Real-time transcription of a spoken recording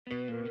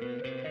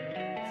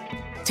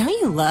Don't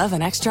you love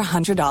an extra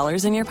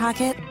 $100 in your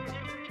pocket?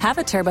 Have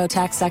a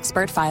TurboTax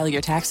expert file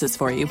your taxes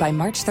for you by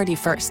March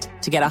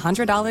 31st to get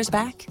 $100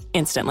 back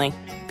instantly.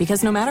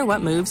 Because no matter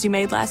what moves you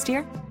made last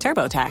year,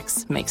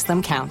 TurboTax makes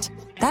them count.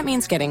 That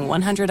means getting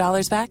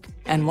 $100 back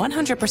and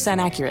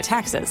 100% accurate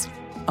taxes,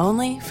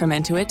 only from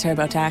Intuit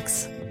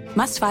TurboTax.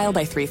 Must file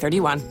by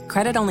 3/31.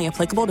 Credit only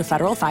applicable to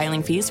federal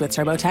filing fees with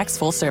TurboTax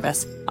full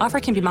service. Offer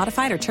can be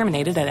modified or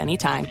terminated at any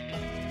time.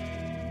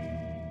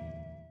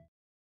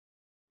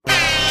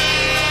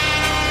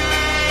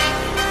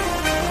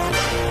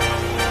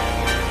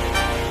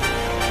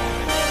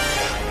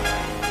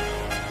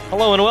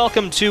 Hello and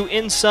welcome to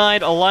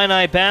Inside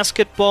Illini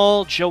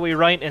Basketball. Joey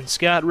Wright and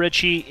Scott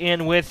Richey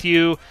in with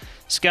you.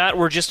 Scott,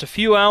 we're just a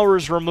few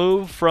hours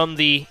removed from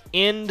the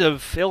end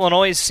of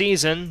Illinois'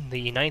 season.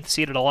 The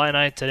 9th-seeded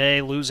Illini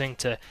today losing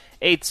to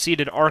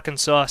 8th-seeded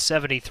Arkansas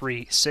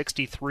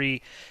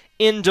 73-63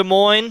 in Des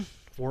Moines.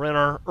 We're in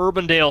our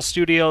Urbandale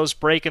studios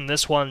breaking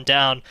this one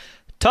down.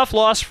 Tough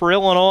loss for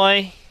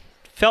Illinois.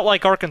 Felt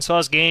like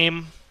Arkansas's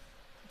game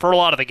for a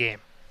lot of the game.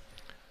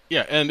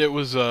 Yeah, and it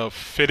was a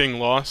fitting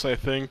loss, I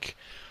think,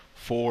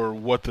 for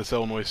what this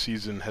Illinois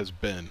season has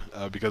been.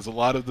 Because a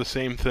lot of the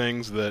same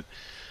things that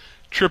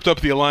tripped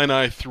up the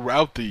Illini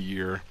throughout the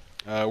year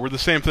were the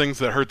same things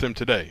that hurt them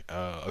today.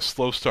 A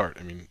slow start.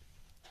 I mean,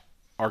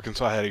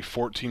 Arkansas had a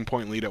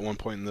 14-point lead at one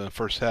point in the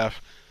first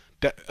half.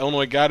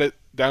 Illinois got it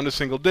down to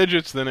single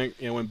digits, then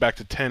it went back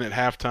to 10 at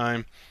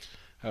halftime.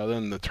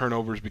 Then the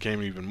turnovers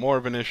became even more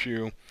of an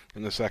issue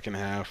in the second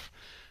half.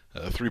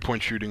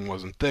 Three-point shooting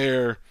wasn't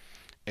there.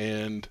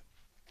 And,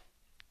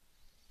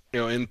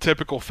 in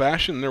typical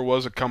fashion, there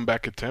was a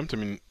comeback attempt. I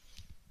mean,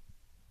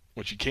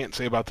 what you can't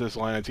say about this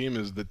Illini team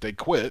is that they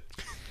quit.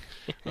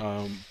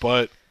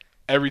 But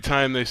every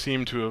time they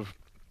seem to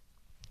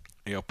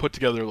have, put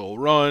together a little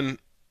run,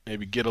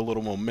 maybe get a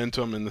little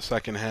momentum in the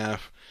second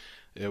half,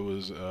 it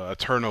was a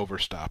turnover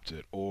stopped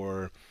it,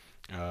 or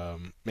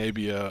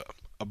maybe a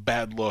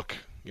bad look,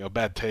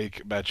 bad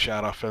take, bad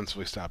shot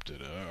offensively stopped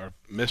it, or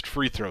missed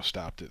free throw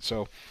stopped it.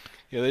 So,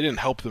 they didn't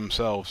help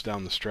themselves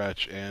down the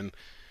stretch, and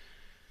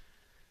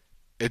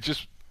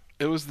it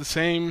was the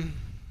same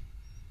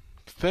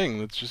thing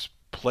that's just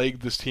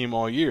plagued this team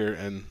all year,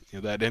 and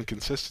that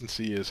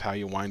inconsistency is how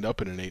you wind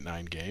up in an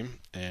 8-9 game,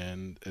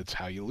 and it's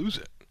how you lose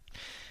it.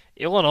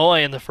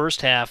 Illinois in the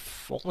first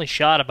half only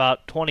shot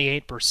about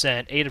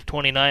 28%, 8 of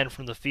 29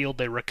 from the field.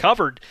 They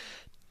recovered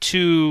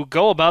to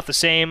go about the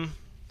same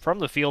from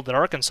the field that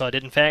Arkansas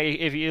did. In fact,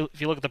 if you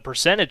look at the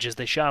percentages,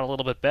 they shot a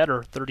little bit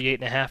better,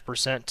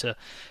 38.5% to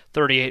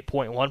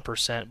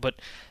 38.1%. But,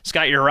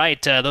 Scott, you're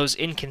right. Those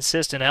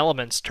inconsistent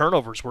elements,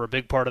 turnovers, were a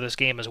big part of this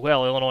game as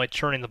well. Illinois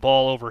turning the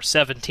ball over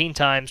 17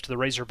 times to the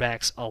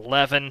Razorbacks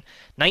 11.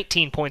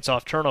 19 points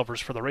off turnovers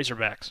for the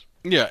Razorbacks.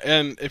 Yeah,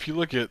 and if you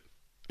look at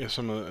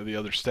some of the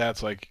other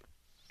stats, like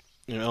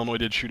Illinois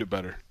did shoot it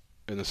better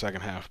in the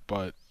second half,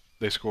 but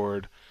they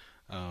scored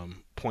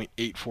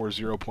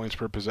 .840 points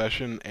per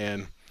possession,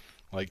 and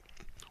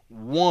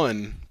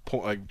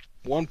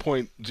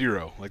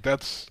 1.0,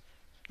 that's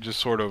just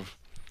sort of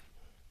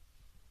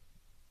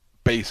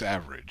base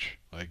average.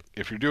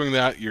 If you're doing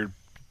that, you're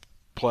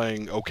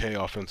playing okay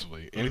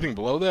offensively. Anything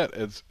below that,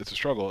 it's a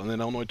struggle. And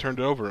then Illinois turned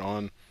it over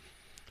on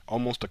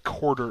almost a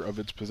quarter of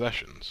its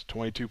possessions,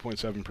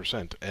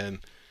 22.7%, and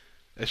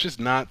it's just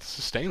not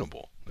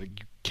sustainable. You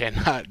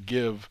cannot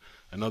give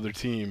another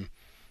team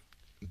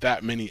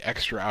that many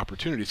extra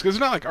opportunities, because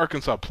it's not like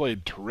Arkansas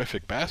played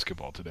terrific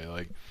basketball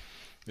today.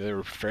 They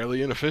were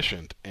fairly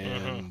inefficient,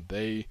 and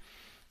they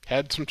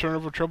had some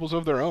turnover troubles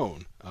of their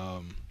own.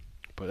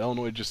 But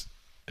Illinois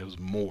it was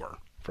more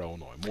for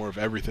Illinois, more of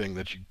everything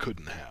that you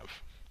couldn't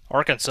have.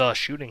 Arkansas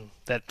shooting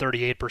that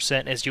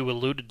 38%, as you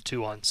alluded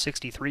to, on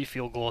 63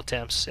 field goal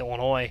attempts.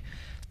 Illinois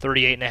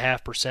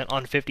 38.5%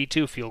 on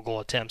 52 field goal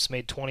attempts,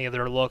 made 20 of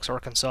their looks.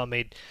 Arkansas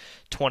made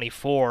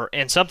 24.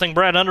 And something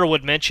Brad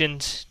Underwood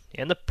mentioned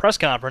in the press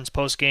conference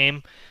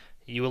post-game,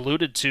 you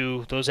alluded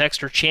to those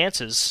extra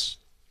chances.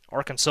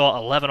 Arkansas,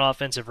 11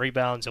 offensive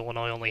rebounds.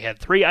 Illinois only had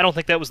 3. I don't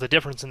think that was the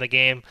difference in the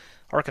game.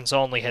 Arkansas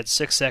only had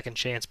 6 second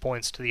chance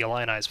points to the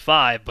Illini's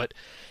 5. But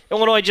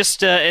Illinois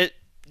just it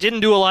didn't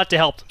do a lot to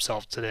help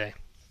themselves today.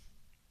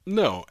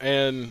 No,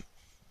 and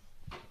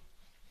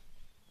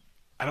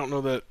I don't know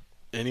that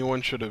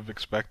anyone should have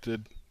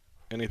expected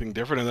anything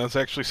different. And that's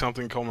actually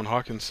something Coleman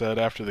Hawkins said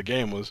after the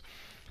game.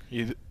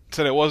 He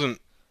said it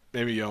wasn't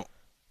maybe,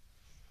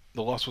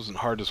 the loss wasn't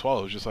hard to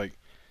swallow. It was just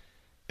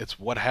it's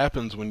what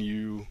happens when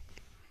you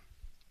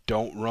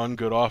don't run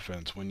good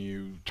offense, when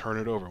you turn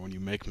it over, when you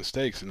make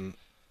mistakes. And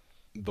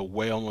the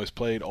way Illinois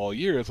played all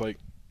year, it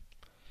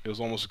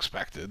was almost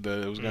expected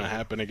that it was going to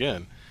happen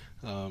again.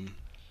 And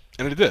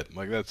it did.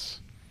 And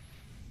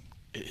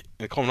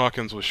Coleman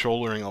Hawkins was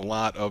shouldering a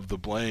lot of the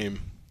blame,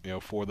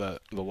 for the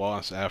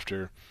loss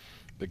after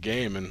the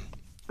game, and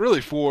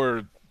really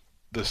for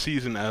the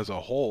season as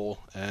a whole.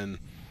 And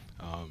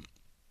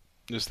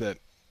just that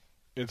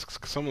it's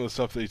some of the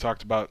stuff that he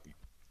talked about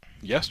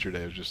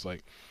yesterday was just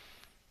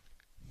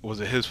was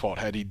it his fault?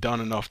 Had he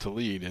done enough to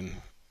lead? And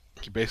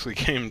he basically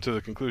came to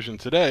the conclusion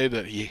today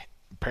that he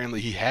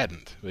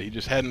hadn't. That he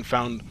just hadn't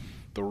found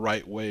the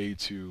right way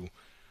to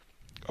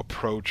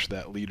approach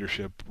that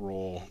leadership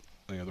role,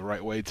 the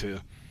right way to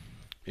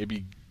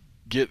maybe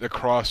get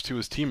across to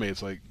his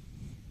teammates like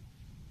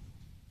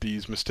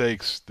these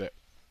mistakes that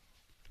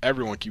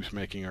everyone keeps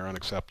making are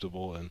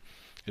unacceptable, and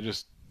it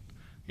just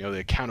the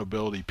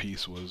accountability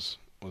piece was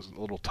a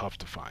little tough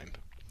to find.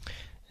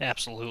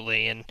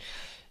 Absolutely. And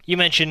you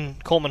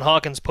mentioned Coleman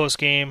Hawkins'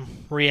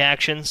 post-game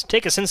reactions.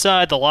 Take us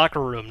inside the locker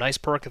room. Nice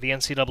perk of the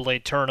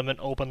NCAA tournament,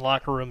 open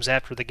locker rooms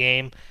after the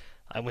game.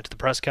 I went to the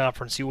press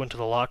conference. You went to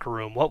the locker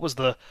room. What was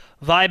the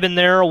vibe in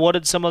there? What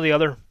did some of the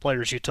other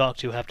players you talked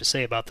to have to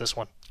say about this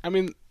one? I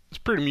mean, it's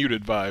a pretty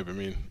muted vibe. I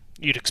mean,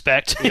 you'd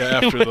expect. Yeah,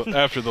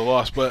 after the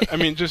loss. But, I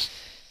mean, just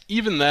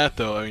even that,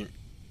 though, I mean,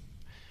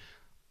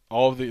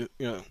 all of the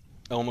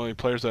Illinois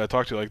players that I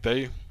talked to, like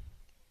they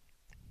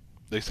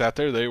sat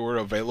there, they were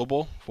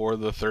available for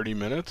the 30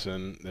 minutes,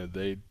 and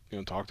they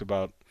talked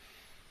about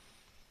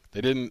they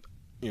didn't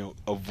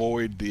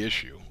avoid the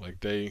issue.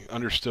 Like they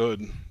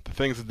understood the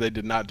things that they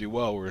did not do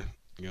well were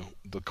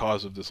the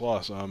cause of this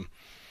loss.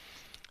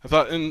 I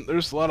thought, and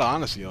there's a lot of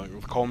honesty, like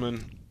with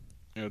Coleman,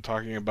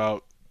 talking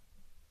about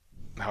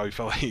how he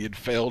felt like he had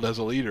failed as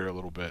a leader a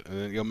little bit,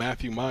 and then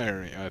Matthew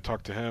Meyer, I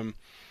talked to him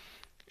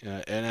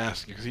and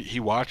asked because he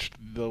watched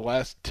the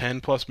last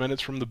 10 plus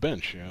minutes from the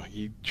bench.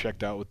 He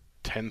checked out with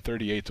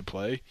 10:38 to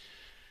play.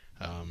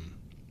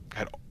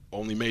 Had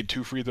only made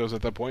 2 free throws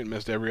at that point,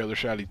 missed every other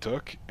shot he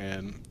took,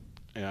 and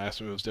I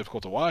asked him if it was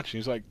difficult to watch, and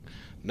he's like,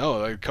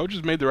 "No, the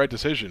coaches made the right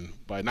decision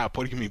by not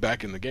putting me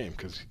back in the game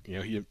because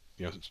he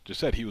just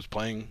said he was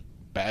playing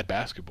bad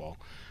basketball."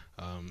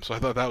 So I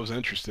thought that was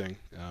interesting.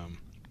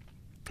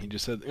 He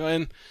just said,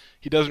 and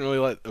he doesn't really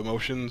let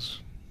emotions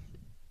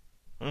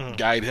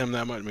guide him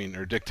that much. I mean,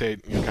 or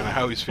dictate kind of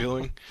how he's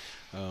feeling,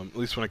 at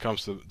least when it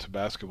comes to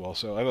basketball.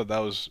 So I thought that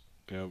was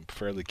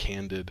fairly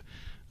candid.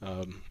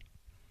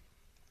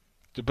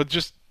 But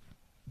just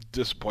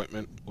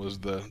disappointment was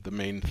the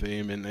main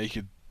theme, and you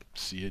could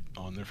see it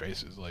on their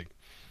faces. Like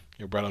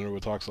Brett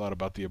Underwood talks a lot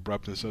about the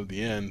abruptness of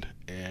the end,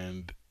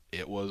 and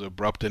it was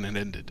abrupt and it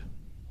ended.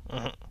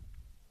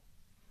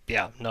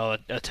 Yeah, no,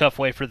 a tough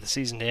way for the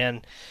season to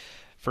end,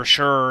 for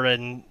sure.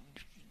 And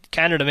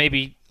kind of to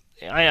maybe,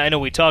 I know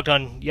we talked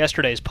on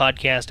yesterday's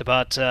podcast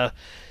about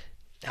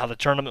how the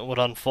tournament would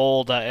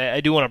unfold.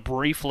 I do want to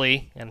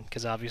briefly, and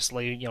because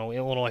obviously,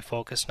 Illinois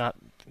focus,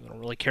 we don't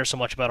really care so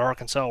much about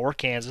Arkansas or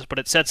Kansas, but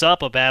it sets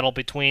up a battle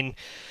between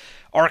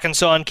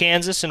Arkansas and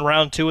Kansas in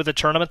round 2 of the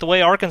tournament. The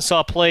way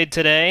Arkansas played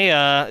today,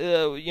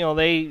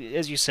 they,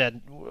 as you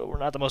said, were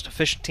not the most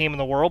efficient team in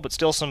the world, but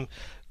still some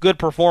good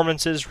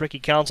performances. Ricky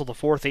Council, the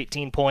fourth,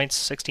 18 points,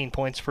 16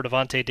 points for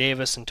Devontae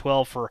Davis, and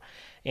 12 for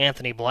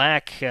Anthony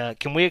Black.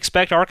 Can we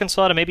expect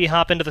Arkansas to maybe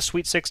hop into the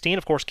Sweet 16?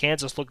 Of course,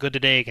 Kansas looked good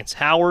today against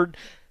Howard.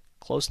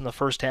 Close in the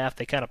first half.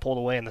 They kind of pulled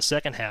away in the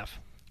second half.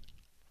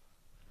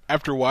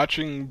 After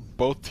watching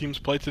both teams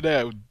play today,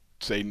 I would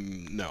say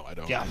no. I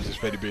don't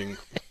anticipate it being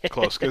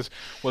close. Because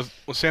what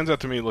stands out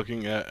to me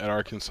looking at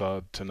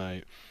Arkansas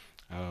tonight,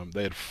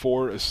 they had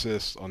 4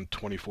 assists on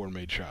 24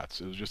 made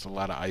shots. It was just a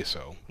lot of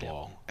ISO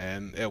ball.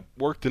 And it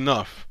worked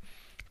enough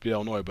to beat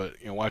Illinois. But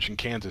watching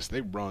Kansas,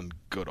 they run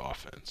good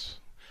offense.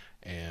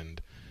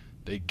 And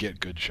they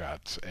get good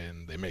shots,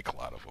 and they make a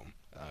lot of them.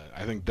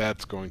 I think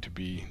that's going to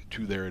be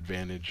to their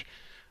advantage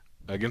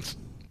against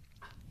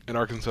an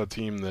Arkansas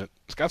team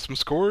that's got some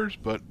scorers,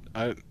 but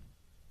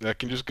that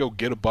can just go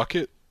get a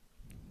bucket.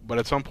 But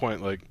at some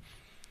point,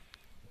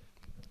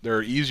 there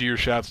are easier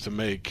shots to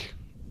make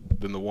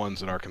than the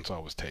ones that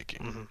Arkansas was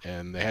taking,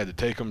 and they had to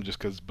take them just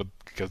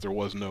because there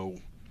was no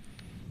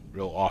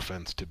real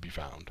offense to be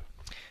found.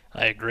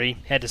 I agree.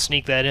 Had to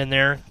sneak that in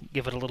there,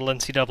 give it a little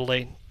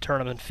NCAA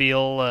tournament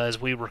feel. As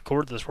we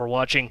record this, we're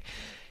watching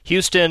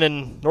Houston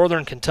and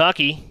Northern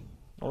Kentucky.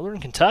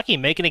 Northern Kentucky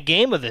making a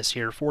game of this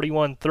here,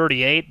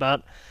 41-38,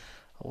 about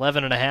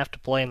 11.5 to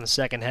play in the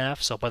second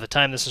half. So by the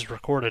time this is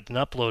recorded and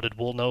uploaded,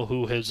 we'll know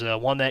who has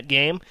won that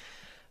game.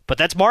 But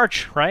that's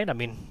March, right? I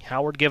mean,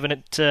 Howard giving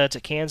it to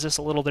Kansas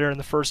a little there in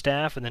the first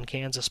half, and then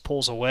Kansas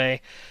pulls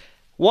away.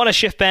 Want to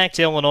shift back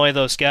to Illinois,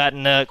 though, Scott,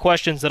 and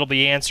questions that'll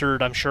be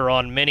answered, I'm sure,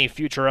 on many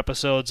future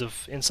episodes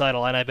of Inside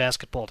Illini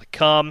Basketball to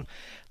come.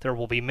 There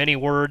will be many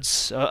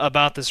words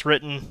about this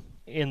written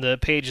in the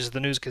pages of the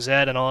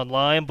News-Gazette and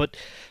online, but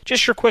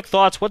just your quick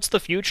thoughts. What's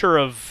the future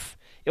of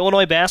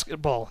Illinois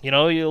basketball?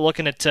 You're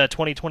looking at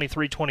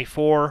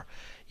 2023-24.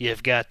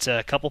 You've got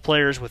a couple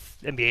players with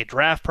NBA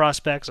draft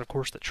prospects, of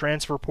course, the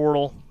transfer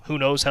portal. Who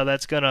knows how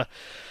that's going to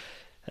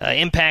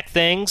impact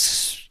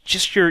things?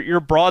 Just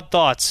your broad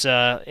thoughts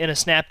in a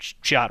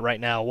snapshot right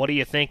now. What are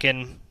you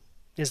thinking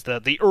is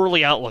the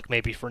early outlook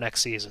maybe for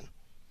next season?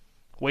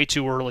 Way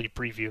too early to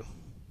preview.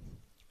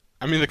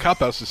 I mean, the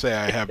cop-out's to say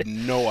I have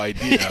no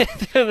idea.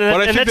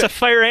 And that's a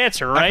fair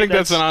answer, right? I think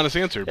that's an honest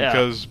answer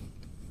because,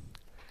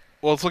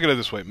 well, let's look at it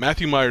this way.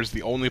 Matthew Meyer's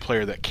the only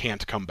player that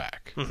can't come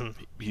back.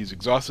 He's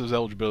exhausted his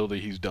eligibility.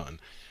 He's done.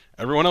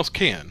 Everyone else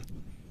can.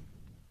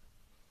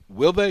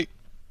 Will they?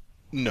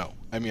 No.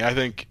 I mean, I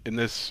think in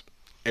this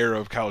era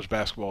of college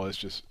basketball,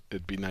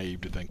 it'd be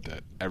naive to think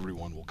that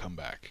everyone will come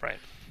back. Right.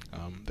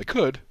 They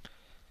could.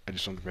 I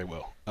just don't think they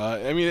will.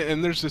 I mean,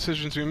 and there's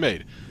decisions being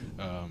made.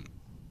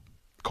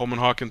 Coleman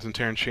Hawkins and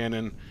Terrence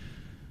Shannon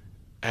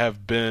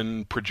have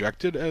been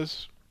projected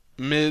as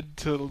mid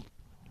to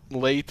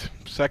late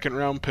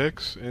second-round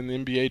picks in the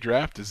NBA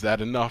draft. Is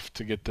that enough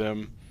to get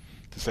them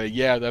to say,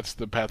 yeah, that's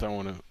the path I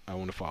want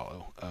to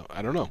follow?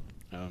 I don't know.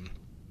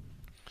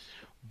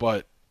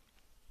 But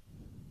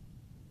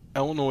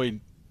Illinois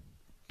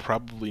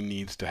probably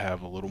needs to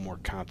have a little more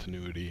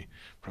continuity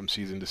from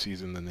season to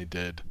season than they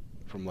did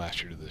from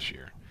last year to this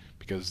year,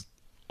 because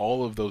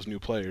all of those new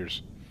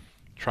players,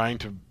 trying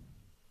to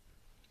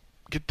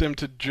get them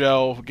to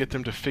gel, get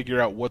them to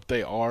figure out what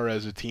they are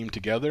as a team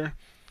together,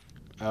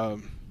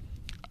 I'm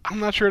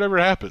not sure it ever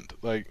happened.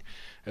 Like,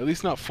 at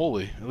least not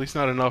fully, at least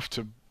not enough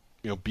to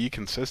be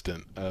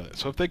consistent.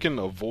 So if they can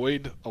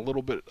avoid a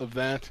little bit of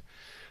that,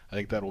 I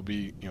think that will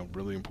be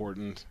really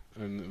important.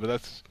 But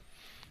that's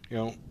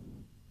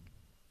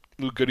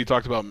Luke Goody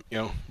talked about,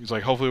 he's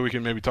like, hopefully we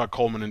can maybe talk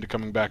Coleman into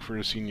coming back for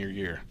his senior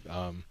year.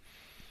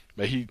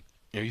 But he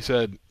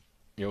said,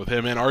 with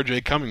him and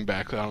RJ coming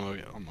back, I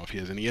don't know if he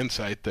has any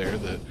insight there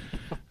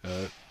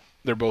that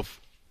they're both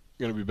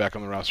going to be back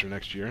on the roster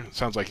next year. It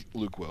sounds like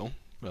Luke will,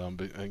 but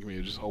I think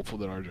we're just hopeful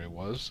that RJ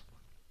was.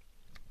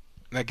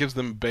 And that gives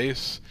them a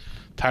base.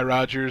 Ty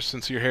Rodgers,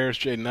 Sincere Harris,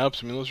 Jaden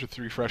Epps. I mean, those are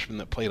three freshmen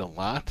that played a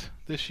lot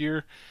this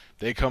year.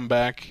 They come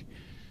back.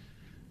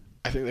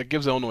 I think that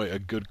gives Illinois a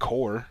good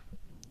core.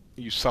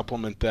 You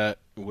supplement that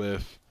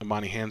with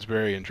Imani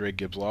Hansberry and Drake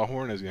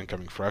Gibbs-Lawhorn as the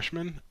incoming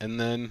freshmen, and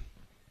then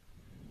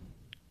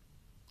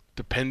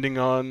depending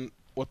on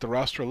what the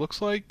roster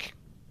looks like,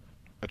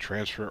 a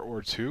transfer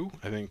or two,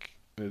 I think,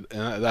 and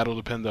that'll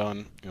depend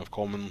on if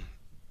Coleman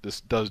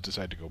does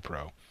decide to go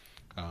pro.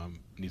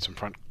 Need some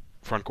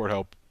front court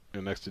help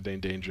next to Dane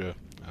Danger.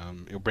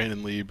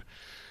 Brandon Lieb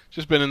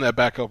just been in that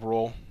backup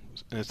role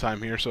in his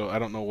time here, so I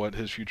don't know what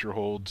his future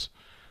holds.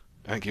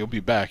 I think he'll be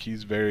back.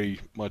 He's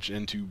very much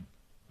into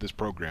this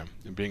program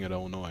and being at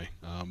Illinois.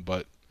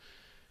 But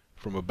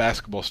from a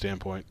basketball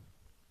standpoint,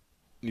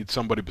 need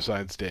somebody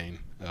besides Dane.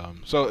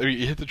 So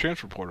you hit the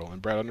transfer portal,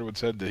 and Brad Underwood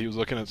said that he was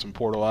looking at some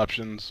portal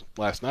options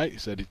last night. He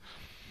said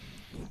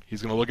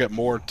he's going to look at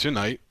more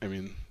tonight. I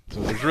mean,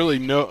 so there's really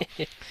no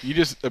 – you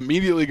just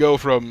immediately go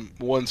from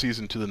one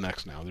season to the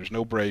next now. There's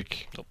no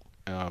break.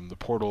 The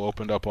portal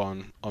opened up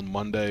on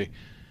Monday.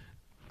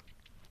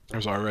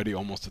 There's already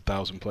almost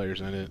 1,000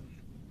 players in it.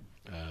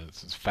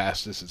 It's as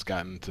fast as it's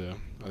gotten to,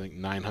 I think,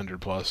 900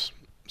 plus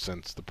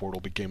since the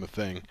portal became a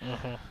thing.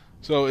 Uh-huh.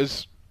 So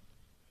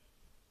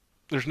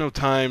there's no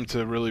time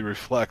to really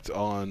reflect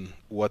on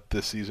what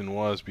this season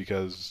was,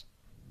 because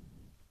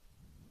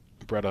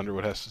Brett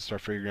Underwood has to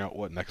start figuring out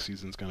what next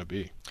season's going to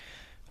be.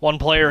 One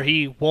player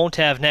he won't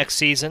have next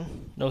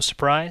season, no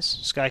surprise,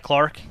 Sky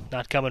Clark,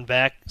 not coming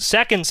back.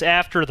 Seconds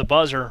after the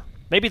buzzer,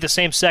 maybe the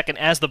same second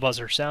as the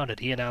buzzer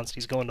sounded, he announced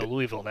he's going to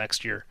Louisville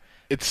next year.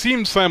 It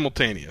seemed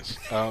simultaneous.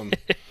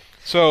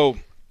 So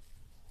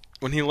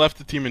when he left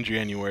the team in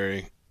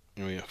January,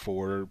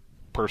 for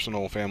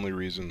personal family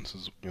reasons,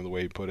 is the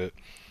way he put it.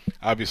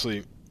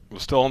 Obviously,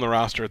 was still on the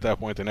roster at that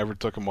point. They never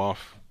took him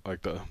off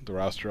like the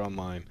roster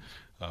online,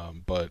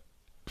 but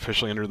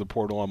officially entered the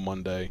portal on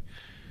Monday.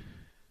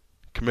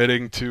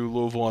 Committing to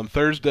Louisville on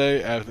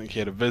Thursday. I think he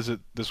had a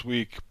visit this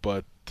week,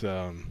 but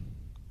there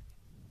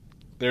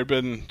have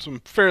been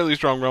some fairly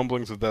strong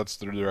rumblings that that's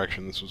the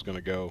direction this was going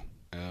to go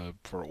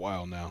for a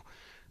while now.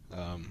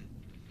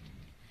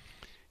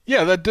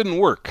 Yeah, that didn't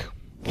work.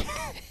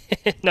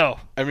 No.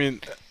 I mean,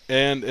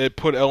 and it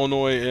put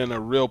Illinois in a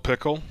real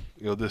pickle,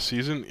 this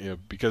season,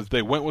 because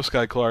they went with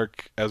Sky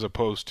Clark as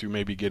opposed to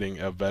maybe getting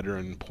a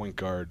veteran point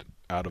guard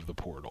out of the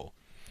portal.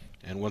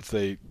 And once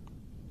they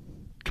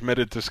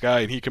committed to Sky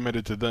and he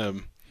committed to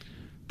them,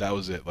 that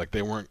was it. Like,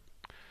 they weren't.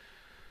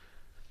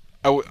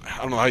 I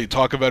don't know how you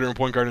talk a veteran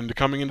point guard into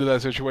coming into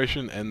that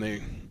situation, and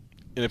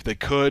if they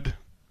could,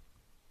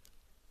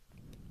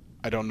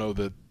 I don't know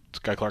that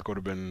Sky Clark would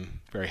have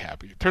been very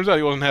happy. Turns out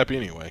he wasn't happy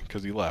anyway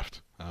because he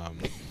left.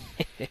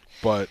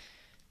 But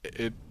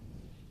it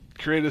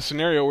created a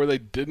scenario where they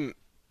didn't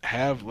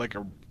have like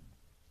a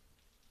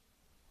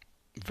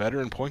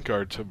veteran point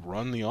guard to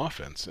run the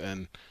offense,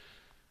 and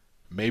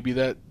maybe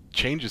that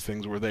changes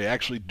things where they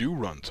actually do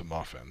run some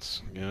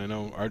offense. I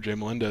know RJ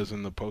Melendez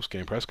in the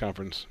post-game press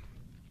conference,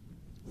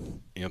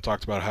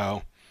 talked about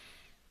how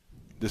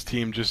this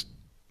team just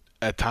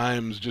at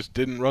times just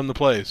didn't run the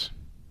plays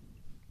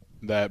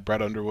that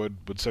Brad Underwood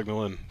would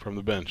signal in from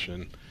the bench,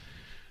 and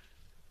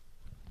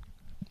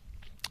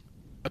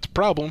that's a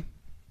problem.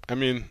 I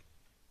mean,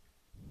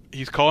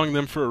 he's calling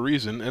them for a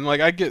reason, and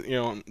like I get,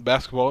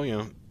 basketball,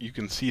 you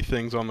can see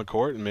things on the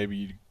court and maybe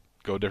you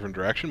go a different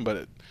direction,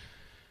 but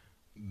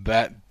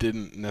that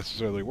didn't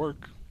necessarily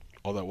work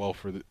all that well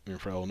for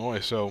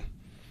Illinois. So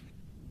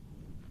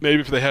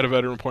maybe if they had a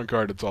veteran point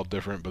guard, it's all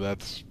different, but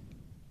that's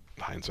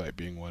hindsight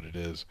being what it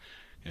is.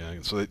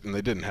 So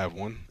they didn't have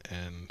one,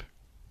 and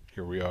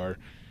here we are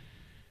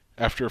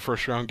after a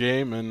first-round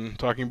game and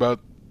talking about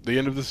the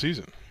end of the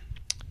season.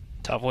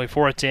 Tough way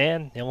for it to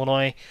end.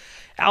 Illinois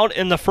out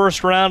in the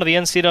first round of the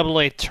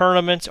NCAA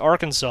tournament.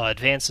 Arkansas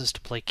advances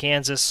to play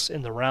Kansas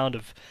in the round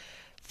of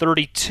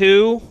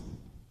 32.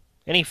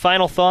 Any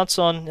final thoughts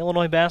on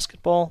Illinois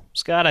basketball,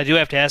 Scott? I do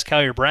have to ask how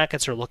your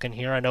brackets are looking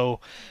here. I know,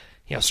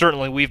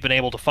 certainly we've been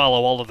able to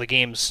follow all of the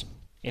games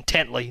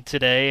intently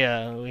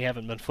today. We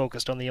haven't been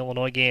focused on the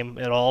Illinois game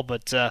at all,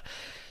 but do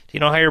you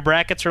know how your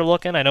brackets are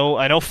looking? I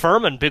know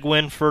Furman, big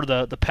win for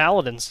the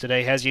Paladins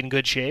today, has you in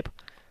good shape.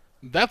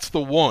 That's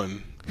the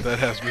one that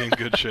has me in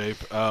good shape.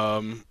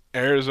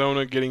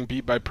 Arizona getting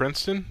beat by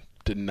Princeton,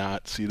 did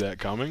not see that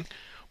coming,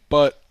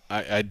 but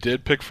I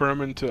did pick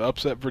Furman to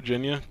upset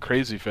Virginia.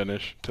 Crazy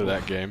finish to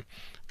that game.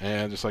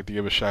 And I'd just like to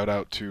give a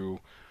shout-out to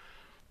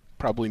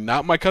probably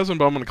not my cousin,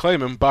 but I'm going to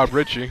claim him, Bob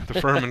Richey,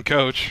 the Furman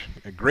coach.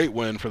 A great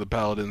win for the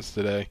Paladins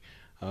today.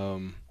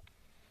 But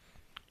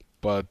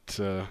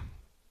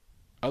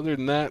other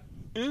than that,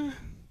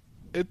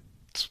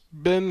 it's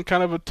been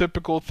kind of a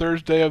typical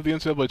Thursday of the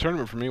NCAA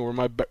tournament for me where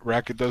my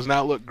bracket does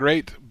not look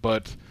great,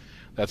 but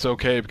that's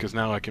okay because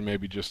now I can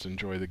maybe just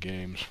enjoy the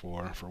games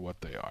for what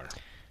they are.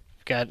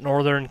 Got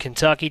Northern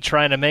Kentucky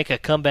trying to make a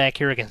comeback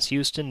here against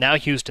Houston. Now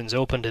Houston's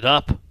opened it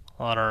up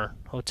on our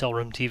hotel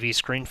room TV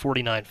screen,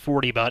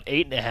 49-40, about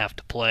 8.5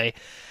 to play.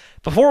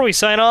 Before we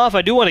sign off,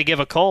 I do want to give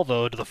a call,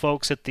 though, to the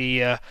folks at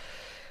the, I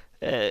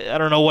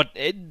don't know what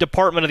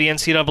department of the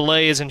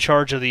NCAA is in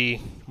charge of the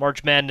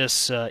March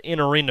Madness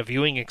in-arena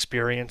viewing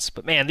experience.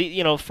 But, man,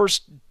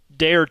 first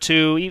day or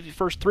two,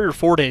 first 3 or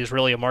 4 days,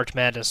 really, of March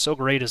Madness, so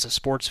great as a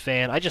sports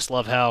fan. I just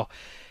love how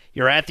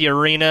you're at the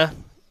arena.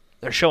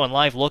 They're showing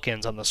live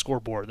look-ins on the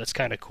scoreboard. That's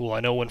kind of cool. I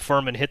know when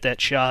Furman hit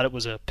that shot, it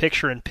was a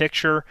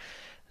picture-in-picture.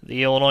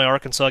 The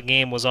Illinois-Arkansas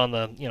game was on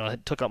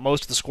it took up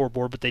most of the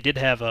scoreboard, but they did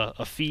have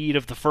a feed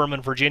of the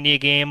Furman-Virginia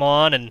game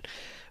on, and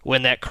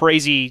when that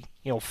crazy,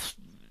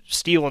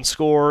 steal and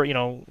score,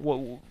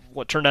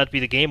 what turned out to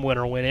be the game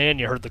winner went in,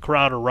 you heard the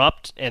crowd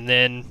erupt, and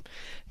then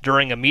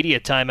during a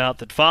media timeout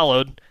that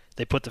followed,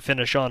 they put the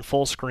finish on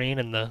full screen,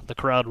 and the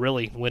crowd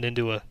really went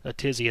into a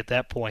tizzy at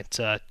that point.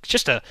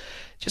 Just a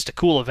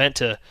cool event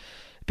to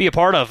be a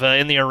part of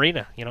in the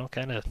arena.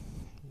 Kind of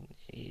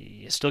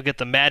you still get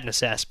the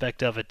madness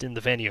aspect of it in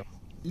the venue.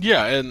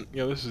 Yeah, and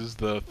this is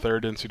the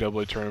third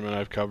NCAA tournament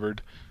I've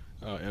covered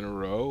in a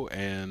row,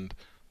 and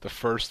the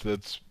first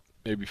that's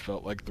maybe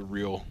felt like the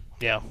real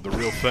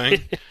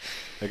thing.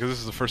 Because this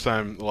is the first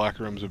time the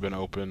locker rooms have been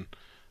open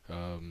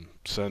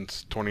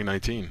since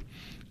 2019.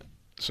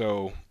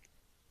 So.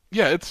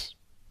 Yeah, it's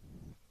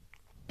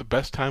the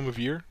best time of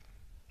year.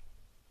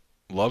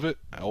 Love it.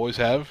 I always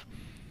have.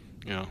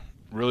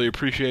 Really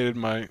appreciated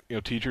my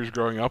teachers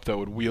growing up that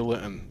would wheel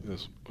it, and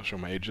this will show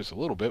my age just a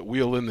little bit,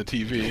 wheel in the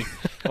TV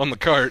on the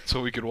cart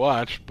so we could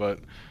watch.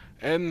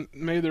 And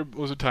maybe there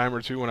was a time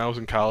or two when I was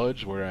in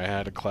college where I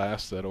had a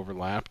class that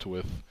overlapped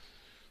with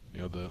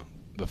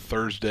the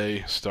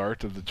Thursday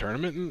start of the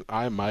tournament, and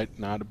I might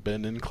not have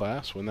been in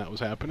class when that was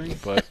happening.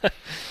 But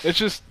it's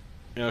just,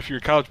 if you're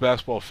a college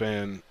basketball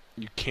fan,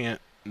 you can't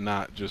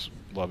not just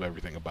love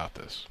everything about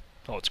this.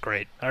 Oh, it's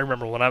great. I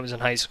remember when I was in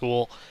high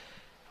school,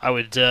 I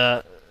would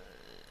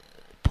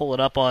pull it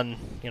up on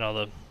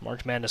the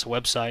March Madness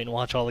website and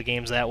watch all the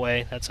games that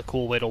way. That's a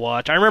cool way to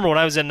watch. I remember when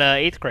I was in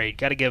 8th grade,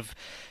 got to give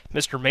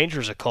Mr.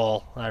 Majors a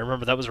call. I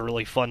remember that was a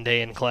really fun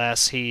day in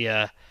class. He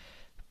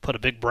put a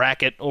big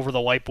bracket over the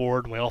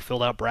whiteboard, and we all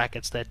filled out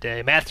brackets that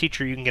day. Math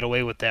teacher, you can get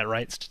away with that,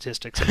 right?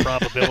 Statistics and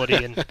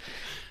probability and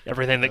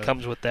everything that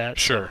comes with that.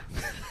 Sure.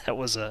 So it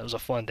was a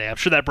fun day. I'm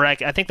sure that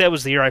bracket, I think that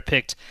was the year I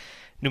picked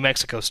New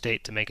Mexico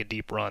State to make a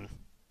deep run,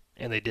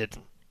 and they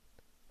didn't.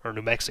 Or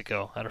New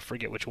Mexico, I don't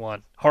forget which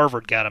one.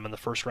 Harvard got them in the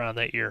first round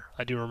that year.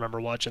 I do remember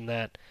watching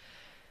that.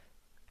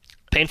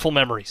 Painful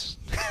memories.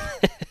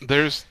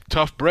 There's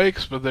tough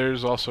breaks, but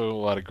there's also a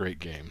lot of great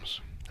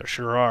games. There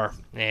sure are.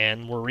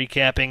 And we're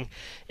recapping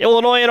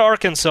Illinois and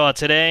Arkansas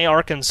today.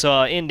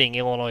 Arkansas ending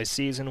Illinois'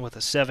 season with a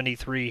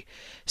 73-63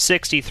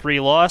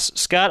 loss.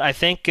 Scott, I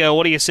think,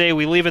 what do you say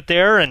we leave it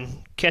there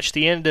and catch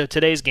the end of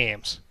today's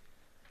games?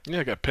 Yeah,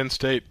 I got Penn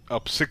State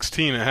up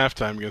 16 at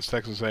halftime against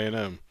Texas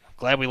A&M.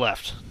 Glad we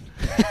left.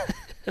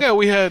 Yeah,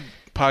 we had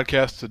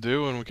podcasts to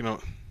do, and we can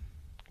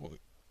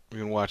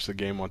watch the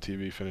game on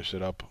TV, finish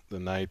it up the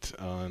night.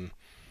 We'll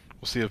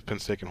see if Penn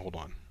State can hold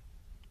on.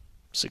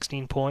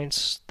 16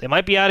 points. They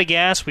might be out of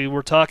gas. We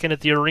were talking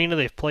at the arena.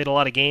 They've played a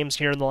lot of games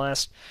here in the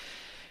last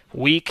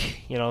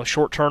week,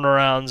 short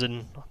turnarounds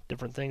and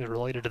different things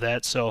related to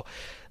that. So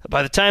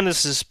by the time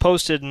this is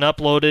posted and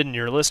uploaded and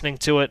you're listening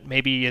to it,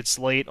 maybe it's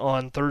late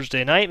on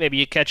Thursday night. Maybe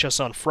you catch us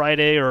on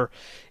Friday or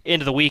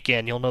into the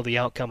weekend. You'll know the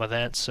outcome of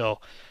that. So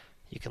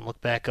you can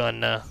look back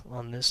on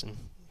this and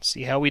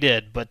see how we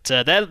did. But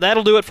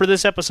that'll do it for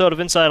this episode of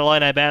Inside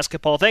Illini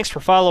Basketball. Thanks for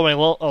following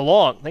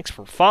along.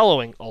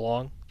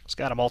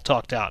 Scott, I'm all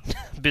talked out.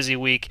 Busy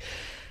week.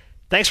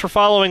 Thanks for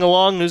following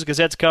along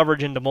News-Gazette's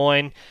coverage in Des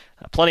Moines.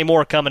 Plenty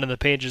more coming in the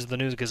pages of the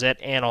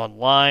News-Gazette and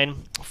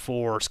online.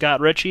 For Scott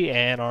Richey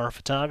and our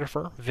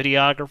photographer,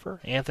 videographer,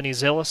 Anthony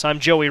Zillis, I'm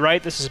Joey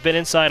Wright. This has been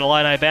Inside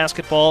Illini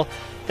Basketball.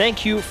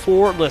 Thank you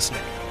for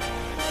listening.